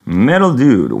Metal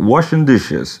Dude Washing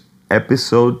Dishes,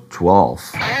 episode 12.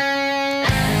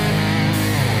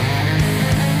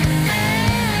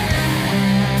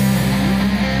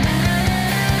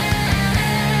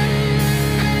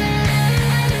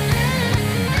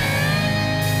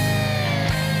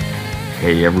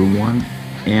 Hey everyone,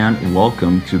 and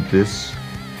welcome to this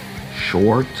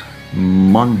short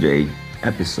Monday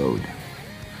episode.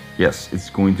 Yes, it's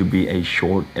going to be a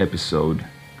short episode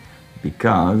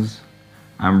because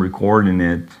I'm recording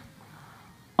it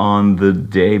on the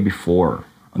day before,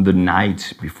 on the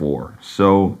night before.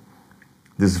 So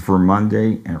this is for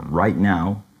Monday, and right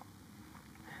now,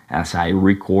 as I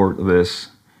record this,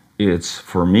 it's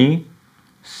for me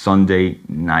Sunday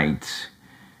night.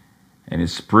 And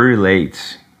it's pretty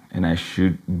late, and I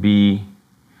should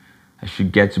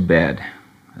get to bed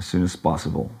as soon as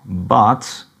possible.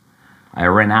 But I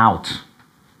ran out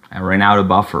of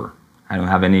buffer. I don't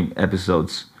have any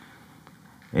episodes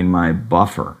in my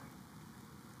buffer.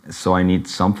 So I need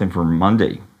something for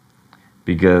Monday,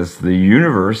 because the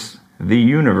universe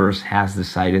has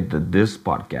decided that this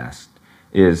podcast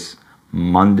is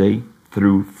Monday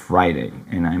through Friday,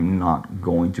 and I'm not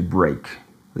going to break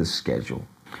this schedule.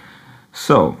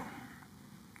 So,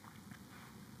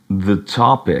 the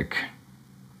topic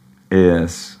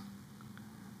is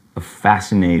a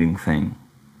fascinating thing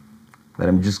that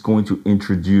I'm just going to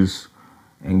introduce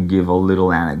and give a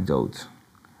little anecdote.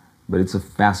 But it's a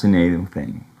fascinating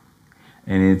thing.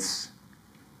 And it's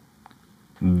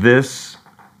this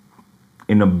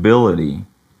inability,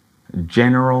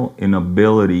 general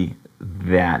inability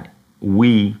that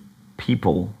we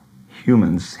people,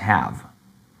 humans, have,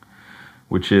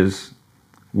 which is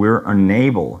we're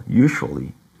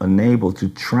usually unable to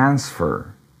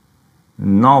transfer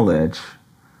knowledge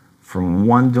from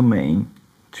one domain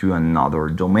to another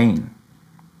domain.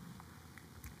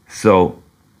 So,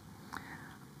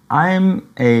 I'm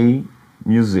a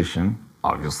musician,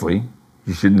 obviously.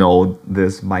 You should know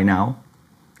this by now.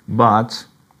 But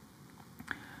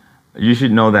you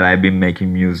should know that I've been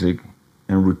making music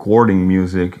and recording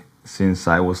music since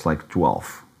I was like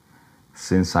 12.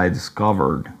 Since I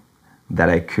discovered that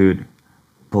I could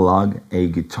plug a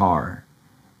guitar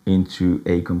into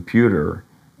a computer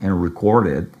and record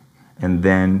it, and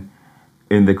then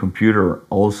in the computer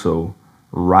also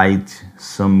write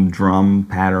some drum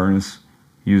patterns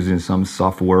using some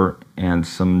software and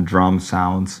some drum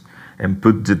sounds, and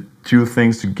put the two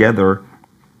things together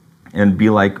and be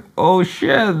like, oh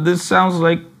shit, this sounds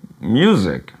like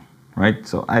music, right?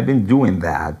 So I've been doing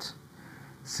that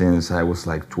since I was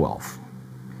like 12.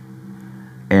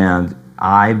 And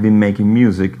I've been making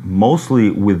music mostly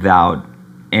without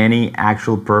any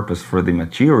actual purpose for the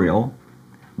material,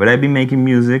 but I've been making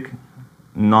music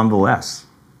nonetheless.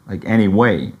 Like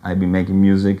anyway, I've been making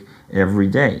music every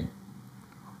day.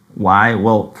 Why?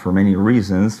 Well, for many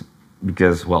reasons.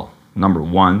 Because, well, number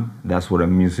one, that's what a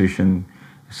musician,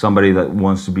 somebody that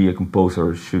wants to be a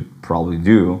composer should probably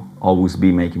do, always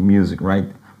be making music, right?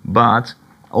 But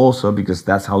also because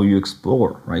that's how you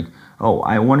explore, right? Oh,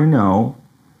 I want to know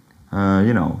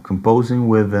composing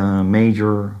with a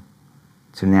major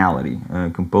tonality,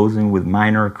 composing with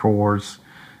minor chords,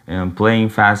 and playing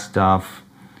fast stuff,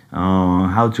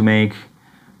 how to make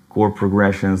chord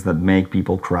progressions that make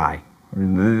people cry,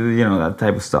 that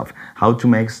type of stuff. How to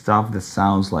make stuff that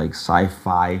sounds like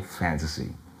sci-fi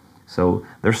fantasy. So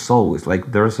there's always,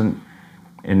 there's an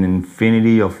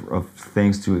infinity of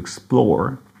things to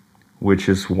explore, which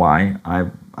is why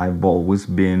I've always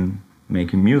been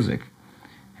making music.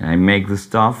 And I make the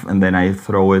stuff, and then I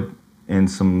throw it in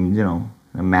some,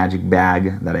 a magic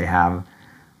bag that I have,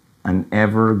 an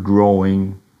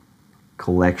ever-growing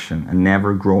collection, an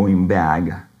ever-growing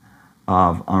bag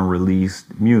of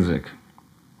unreleased music.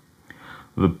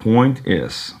 The point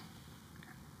is,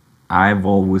 I've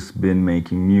always been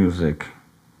making music,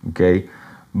 okay?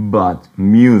 But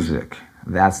music,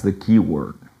 that's the key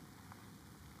word.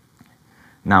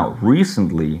 Now,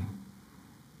 recently,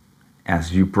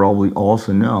 as you probably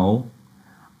also know,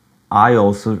 I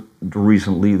also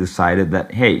recently decided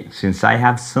that, hey, since I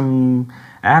have some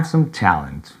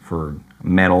talent for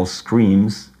metal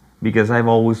screams, because I've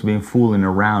always been fooling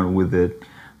around with it,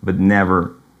 but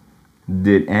never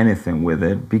did anything with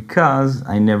it, because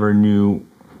I never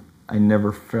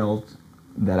felt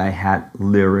that I had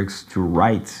lyrics to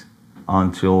write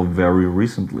until very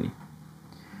recently.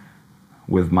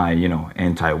 With my,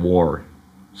 anti-war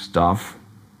stuff,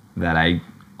 that I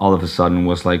all of a sudden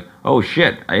was like, oh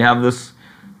shit, I have this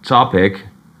topic,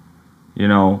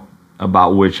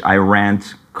 about which I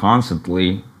rant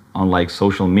constantly on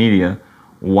social media.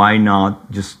 Why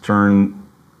not just turn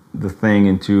the thing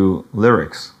into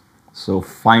lyrics? So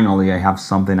finally, I have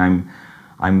something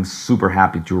I'm super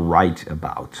happy to write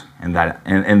about, and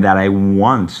that I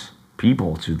want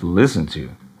people to listen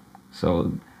to.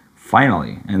 So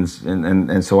finally,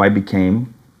 and so I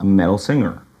became a metal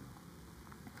singer.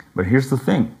 But here's the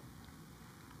thing.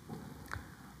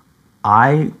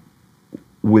 I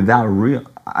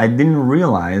didn't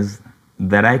realize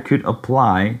that I could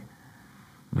apply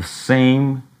the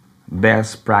same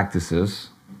best practices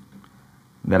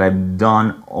that I've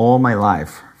done all my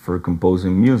life for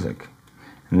composing music,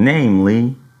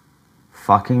 namely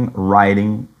fucking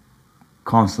writing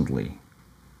constantly.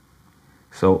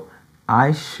 So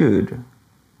I should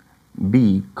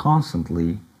be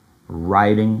constantly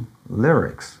writing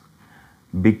lyrics,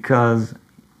 because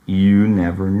you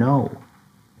never know.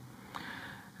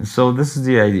 And so this is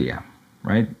the idea,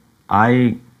 right?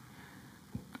 I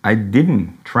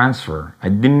didn't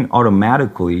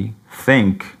automatically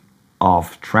think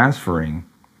of transferring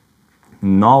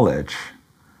knowledge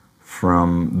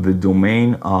from the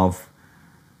domain of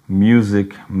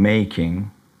music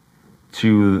making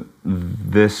to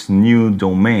this new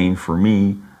domain for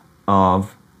me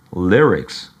of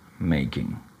lyrics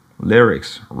making,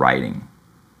 lyrics writing,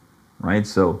 right?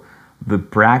 So the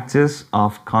practice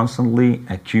of constantly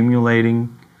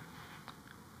accumulating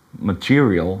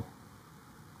material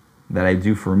that I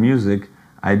do for music,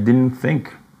 I didn't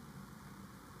think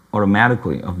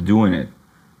automatically of doing it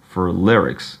for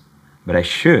lyrics, but I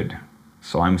should.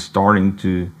 So I'm starting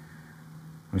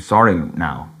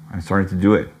now. I'm starting to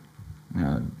do it.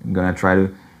 I'm gonna try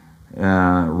to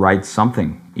write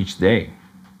something each day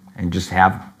and just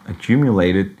have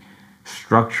accumulated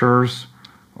structures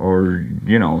or,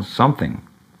 something.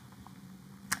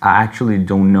 I actually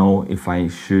don't know if I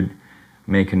should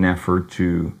make an effort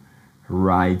to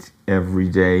write every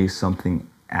day something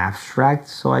abstract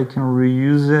so I can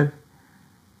reuse it.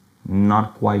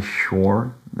 Not quite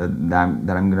sure that I'm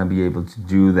gonna be able to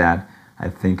do that. I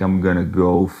think I'm gonna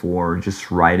go for just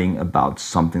writing about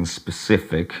something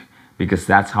specific, because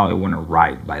that's how I want to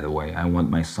write, by the way. I want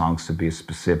my songs to be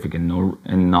specific and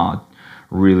not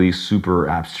really super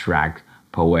abstract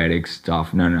poetic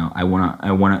stuff. No. I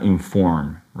wanna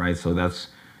inform, right? So that's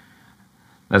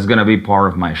gonna be part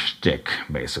of my shtick,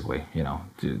 basically.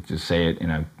 To say it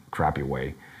in a crappy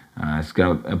way.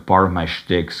 A part of my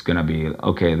shtick's gonna be,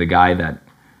 okay, the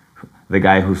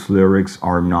guy whose lyrics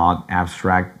are not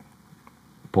abstract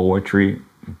poetry,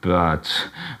 but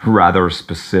rather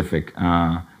specific,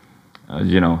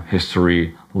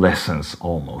 history lessons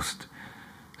almost.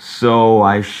 So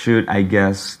I should, I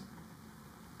guess,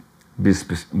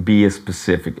 be a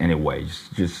specific anyway.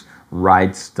 Just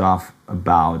write stuff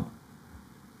about,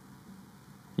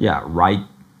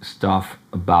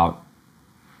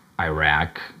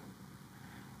 Iraq.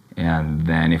 And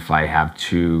then if I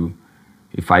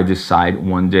decide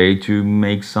one day to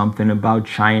make something about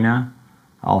China,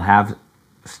 I'll have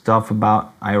stuff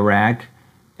about Iraq,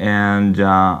 and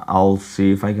I'll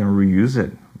see if I can reuse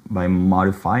it by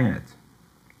modifying it.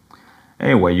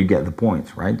 Anyway, you get the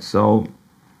point, right? So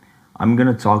I'm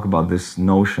gonna talk about this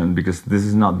notion because this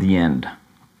is not the end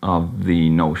of the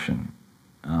notion,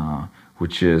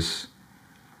 which is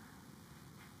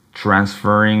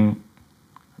transferring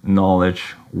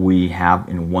knowledge we have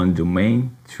in one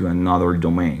domain to another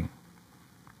domain,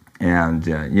 and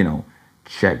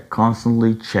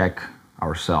constantly check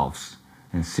ourselves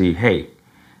and see, hey,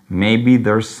 maybe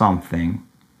there's something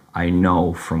I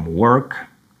know from work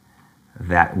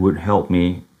that would help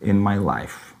me in my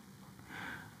life.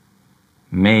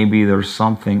 Maybe there's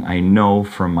something I know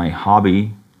from my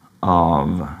hobby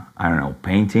of,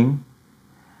 painting,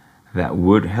 that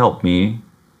would help me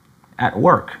at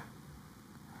work.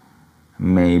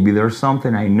 Maybe there's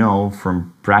something I know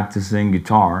from practicing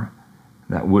guitar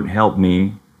that would help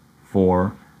me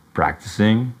for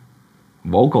practicing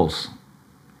vocals,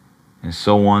 and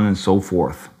so on and so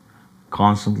forth.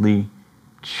 Constantly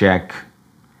check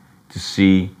to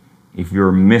see if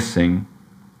you're missing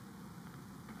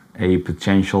a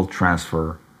potential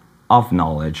transfer of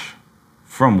knowledge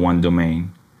from one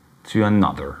domain to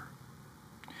another.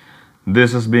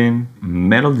 This has been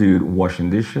Metal Dude Washing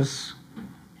Dishes.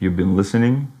 You've been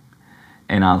listening,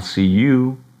 and I'll see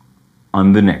you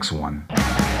on the next one.